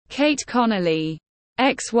Kate Connelly,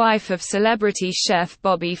 ex-wife of celebrity chef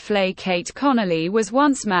Bobby Flay. Kate Connelly was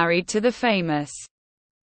once married to the famous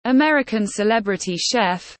American celebrity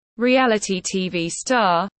chef, reality TV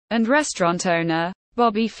star, and restaurant owner,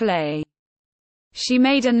 Bobby Flay. She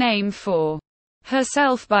made a name for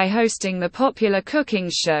herself by hosting the popular cooking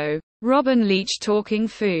show, Robin Leach Talking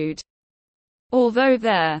Food. Although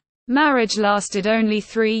their marriage lasted only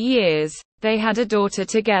 3 years, they had a daughter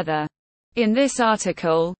together. In this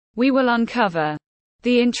article, we will uncover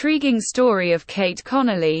the intriguing story of Kate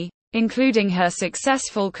Connelly, including her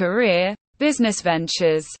successful career, business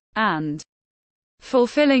ventures, and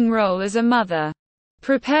fulfilling role as a mother.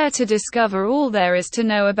 Prepare to discover all there is to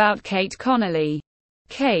know about Kate Connelly.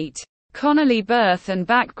 Kate Connelly birth and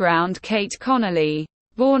background. Kate Connelly,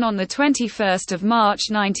 born on 21 March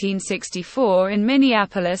 1964 in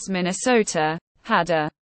Minneapolis, Minnesota, had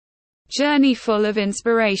a journey full of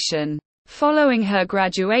inspiration. Following her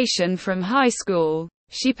graduation from high school,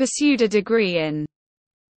 she pursued a degree in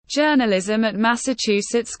journalism at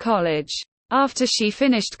Massachusetts College. After she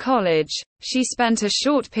finished college, she spent a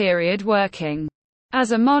short period working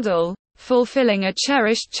as a model, fulfilling a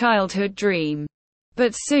cherished childhood dream.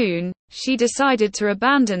 But soon, she decided to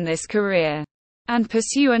abandon this career and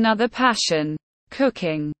pursue another passion: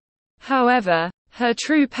 cooking. However, her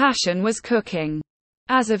true passion was cooking.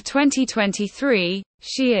 As of 2023,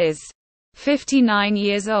 she is 59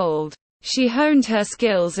 years old. She honed her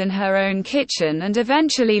skills in her own kitchen and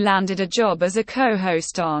eventually landed a job as a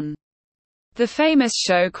co-host on the famous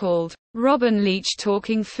show called Robin Leach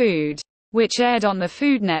Talking Food, which aired on the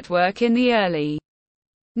Food Network in the early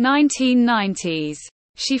 1990s.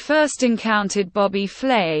 She first encountered Bobby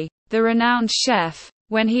Flay, the renowned chef,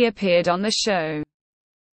 when he appeared on the show.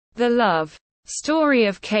 The love story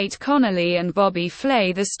of Kate Connelly and Bobby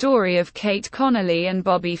Flay. The story of Kate Connelly and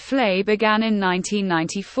Bobby Flay began in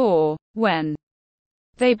 1994, when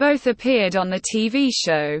they both appeared on the TV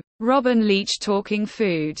show, Robin Leach Talking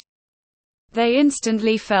Food. They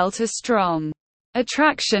instantly felt a strong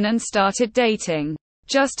attraction and started dating.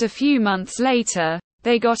 Just a few months later,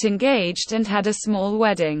 they got engaged and had a small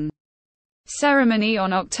wedding ceremony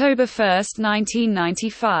on October 1,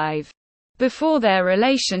 1995. Before their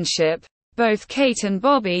relationship, both Kate and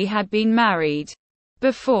Bobby had been married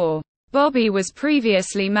before. Bobby was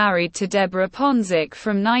previously married to Deborah Ponzik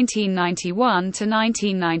from 1991 to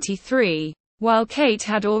 1993, while Kate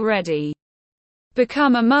had already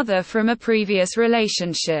become a mother from a previous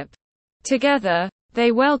relationship. Together,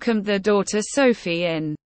 they welcomed their daughter Sophie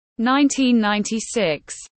in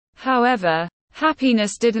 1996. However,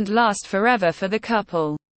 happiness didn't last forever for the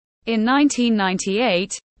couple. In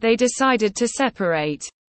 1998, they decided to separate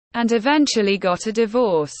and eventually got a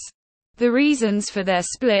divorce. The reasons for their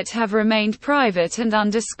split have remained private and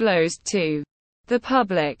undisclosed to the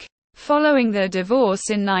public. Following their divorce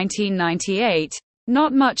in 1998,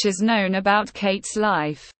 not much is known about Kate's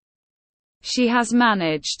life. She has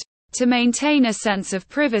managed to maintain a sense of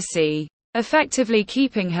privacy, effectively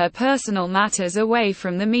keeping her personal matters away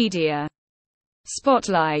from the media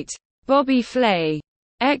spotlight. Bobby Flay,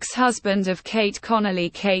 ex-husband of Kate Connelly.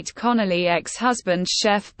 Kate Connelly ex-husband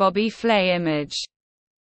chef Bobby Flay. Image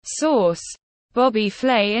source: Bobby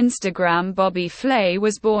Flay. Instagram. Bobby Flay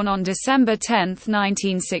was born on December 10,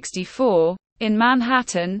 1964, in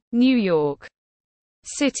Manhattan, New York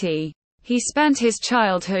City. He spent his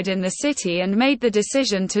childhood in the city and made the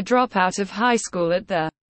decision to drop out of high school at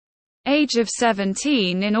the age of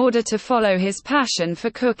 17 in order to follow his passion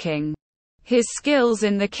for cooking. His skills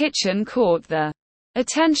in the kitchen caught the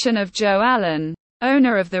attention of Joe Allen,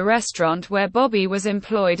 owner of the restaurant where Bobby was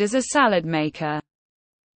employed as a salad maker.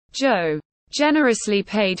 Joe generously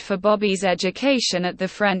paid for Bobby's education at the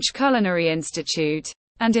French Culinary Institute,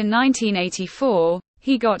 and in 1984,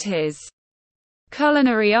 he got his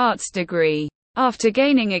culinary arts degree. After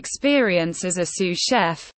gaining experience as a sous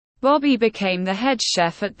chef, Bobby became the head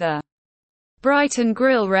chef at the Brighton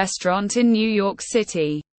Grill restaurant in New York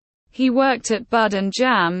City. He worked at Bud and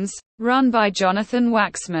Jams, run by Jonathan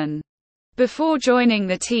Waxman, before joining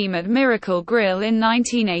the team at Miracle Grill in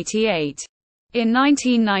 1988. In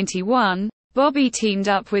 1991, Bobby teamed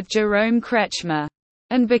up with Jerome Kretschmer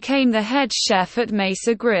and became the head chef at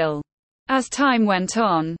Mesa Grill. As time went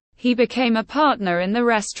on, he became a partner in the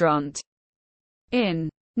restaurant. In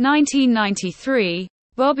 1993,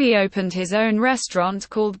 Bobby opened his own restaurant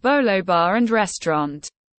called Bolo Bar and Restaurant.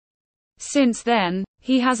 Since then,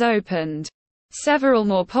 he has opened several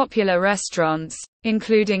more popular restaurants,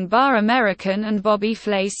 including Bar American and Bobby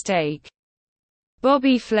Flay Steak.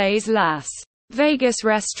 Bobby Flay's Las Vegas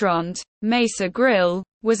restaurant, Mesa Grill,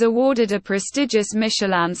 was awarded a prestigious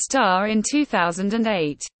Michelin star in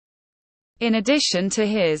 2008. In addition to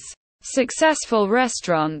his successful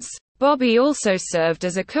restaurants, Bobby also served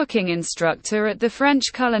as a cooking instructor at the French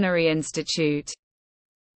Culinary Institute.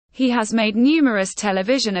 He has made numerous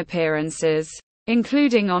television appearances,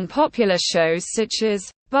 including on popular shows such as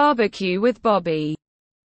Barbecue with Bobby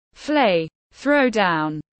Flay,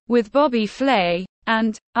 Throwdown with Bobby Flay,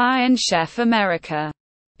 and Iron Chef America.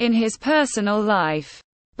 In his personal life,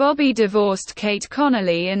 Bobby divorced Kate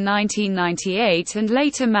Connelly in 1998 and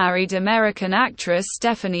later married American actress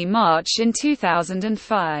Stephanie March in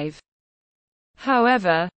 2005.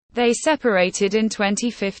 However, they separated in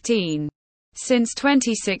 2015. Since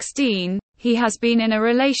 2016, he has been in a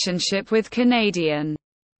relationship with Canadian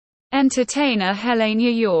entertainer Helene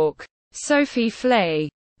York. Sophie Flay.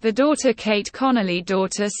 The daughter Kate Connelly,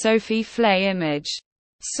 daughter Sophie Flay. Image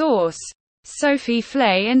source: Sophie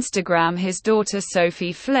Flay Instagram. His daughter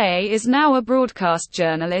Sophie Flay is now a broadcast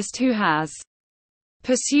journalist who has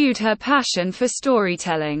pursued her passion for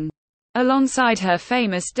storytelling. Alongside her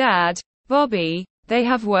famous dad, Bobby, they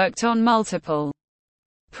have worked on multiple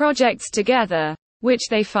projects together, which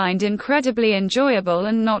they find incredibly enjoyable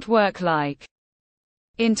and not work-like.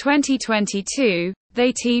 In 2022,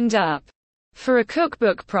 they teamed up for a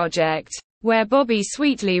cookbook project, where Bobby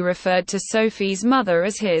sweetly referred to Sophie's mother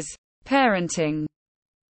as his parenting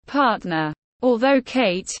partner. Although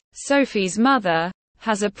Kate, Sophie's mother,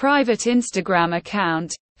 has a private Instagram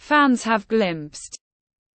account, fans have glimpsed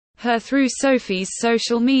her through Sophie's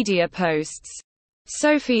social media posts.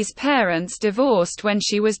 Sophie's parents divorced when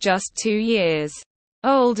she was just 2 years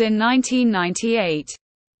old in 1998.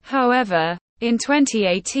 However, in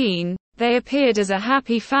 2018, they appeared as a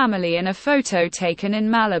happy family in a photo taken in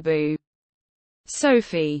Malibu.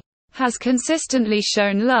 Sophie has consistently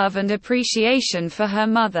shown love and appreciation for her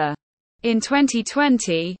mother. In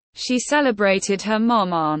 2020, she celebrated her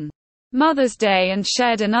mom on Mother's Day and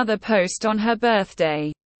shared another post on her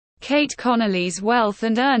birthday. Kate Connelly's wealth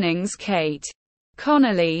and earnings. Kate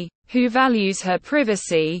Connelly, who values her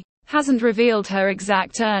privacy, hasn't revealed her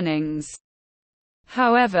exact earnings.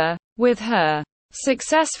 However, with her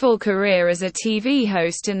successful career as a TV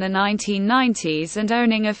host in the 1990s and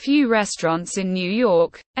owning a few restaurants in New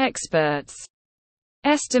York, experts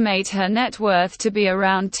estimate her net worth to be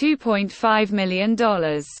around $2.5 million.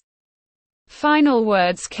 Final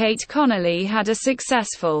words: Kate Connelly had a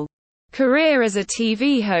successful career as a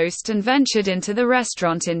TV host and ventured into the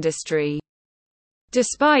restaurant industry.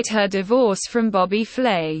 Despite her divorce from Bobby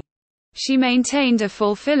Flay, she maintained a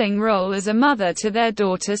fulfilling role as a mother to their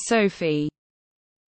daughter Sophie.